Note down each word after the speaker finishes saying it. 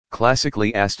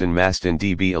Classically Aston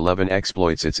DB11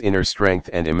 exploits its inner strength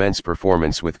and immense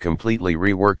performance with completely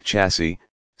reworked chassis,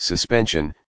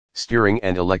 suspension, steering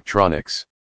and electronics.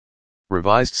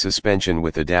 Revised suspension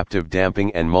with adaptive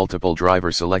damping and multiple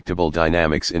driver selectable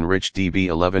dynamics enrich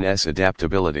DB11's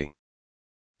adaptability.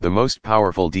 The most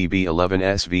powerful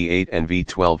DB11's V8 and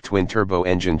V12 twin-turbo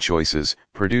engine choices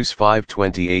produce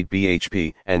 528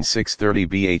 bhp and 630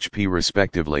 bhp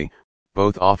respectively.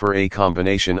 Both offer a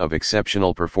combination of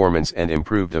exceptional performance and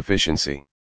improved efficiency.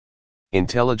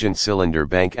 Intelligent cylinder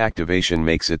bank activation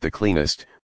makes it the cleanest,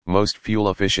 most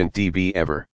fuel-efficient DB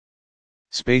ever.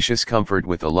 Spacious comfort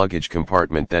with a luggage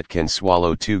compartment that can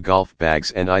swallow 2 golf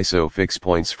bags and ISO fix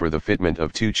points for the fitment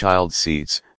of 2 child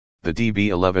seats, the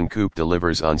DB11 Coupe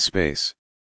delivers on space.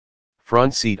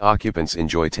 Front seat occupants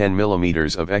enjoy 10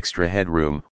 mm of extra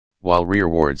headroom, while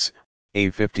rearwards, a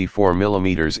 54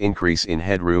 mm increase in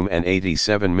headroom and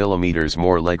 87 mm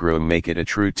more legroom make it a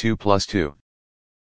true 2+2.